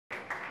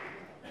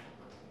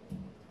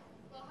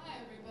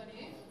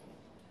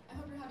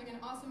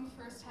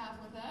half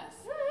with us.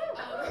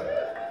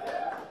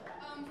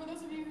 For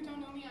those of you who don't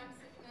know me, I'm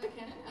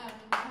Henk.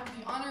 I have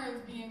the honor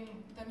of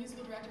being the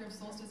musical director of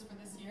Soulstice for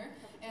this year,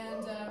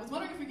 and I was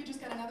wondering if we could just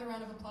get another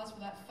round of applause for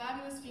that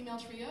fabulous female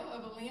trio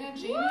of Elena,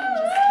 Jamie, and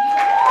Justine.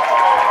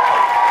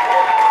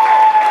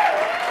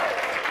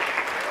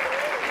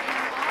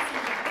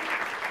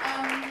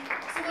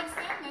 So like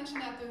Sam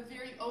mentioned at the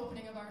very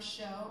opening of our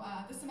show,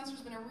 this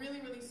semester's been a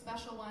really, really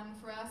special one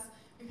for us.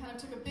 We kind of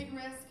took a big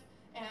risk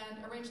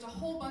and arranged a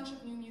whole bunch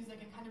of new music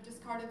and kind of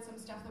discarded some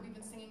stuff that we've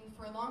been singing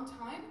for a long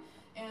time.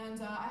 And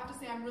I have to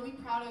say I'm really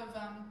proud of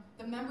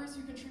the members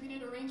who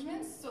contributed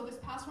arrangements. So this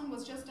past one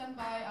was just done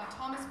by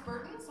Thomas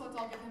Burton, so let's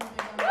all give him a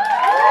big round of applause.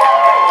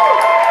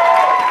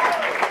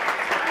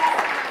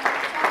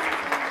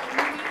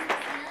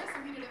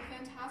 So he did a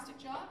fantastic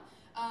job.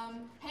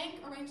 Henk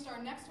arranged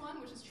our next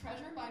one, which is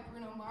Treasure by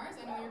Bruno Mars.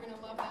 I know you're going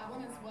to love that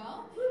one as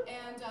well.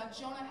 And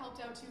Jonah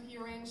helped out too. He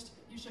arranged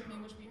You Shook Me,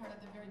 which we heard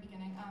at the very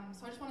beginning.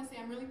 So I just want to say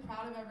I'm really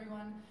proud of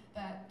everyone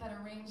that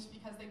arranged,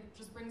 because they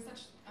just bring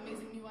such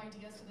amazing new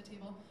ideas to the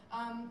table.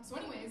 So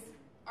anyways,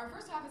 our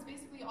first half is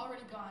basically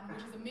already gone,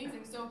 which is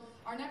amazing. So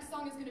our next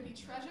song is going to be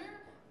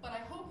Treasure, but I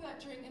hope that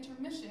during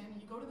intermission,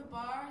 you go to the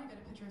bar, you get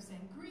a pitcher of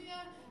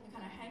sangria, you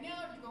kind of hang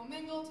out, you go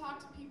mingle, talk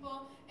to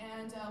people,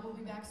 and we'll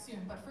be back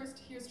soon. But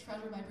first, here's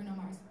Treasure by Bruno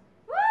Mars.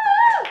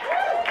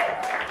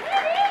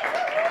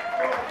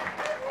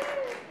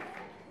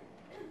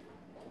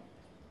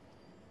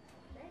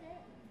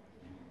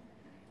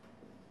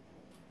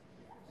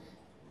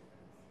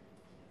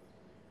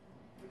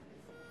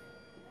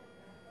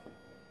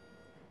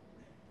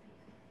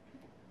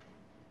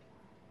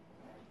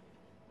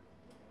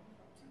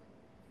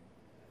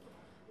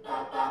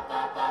 Ba ba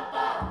ba ba ba.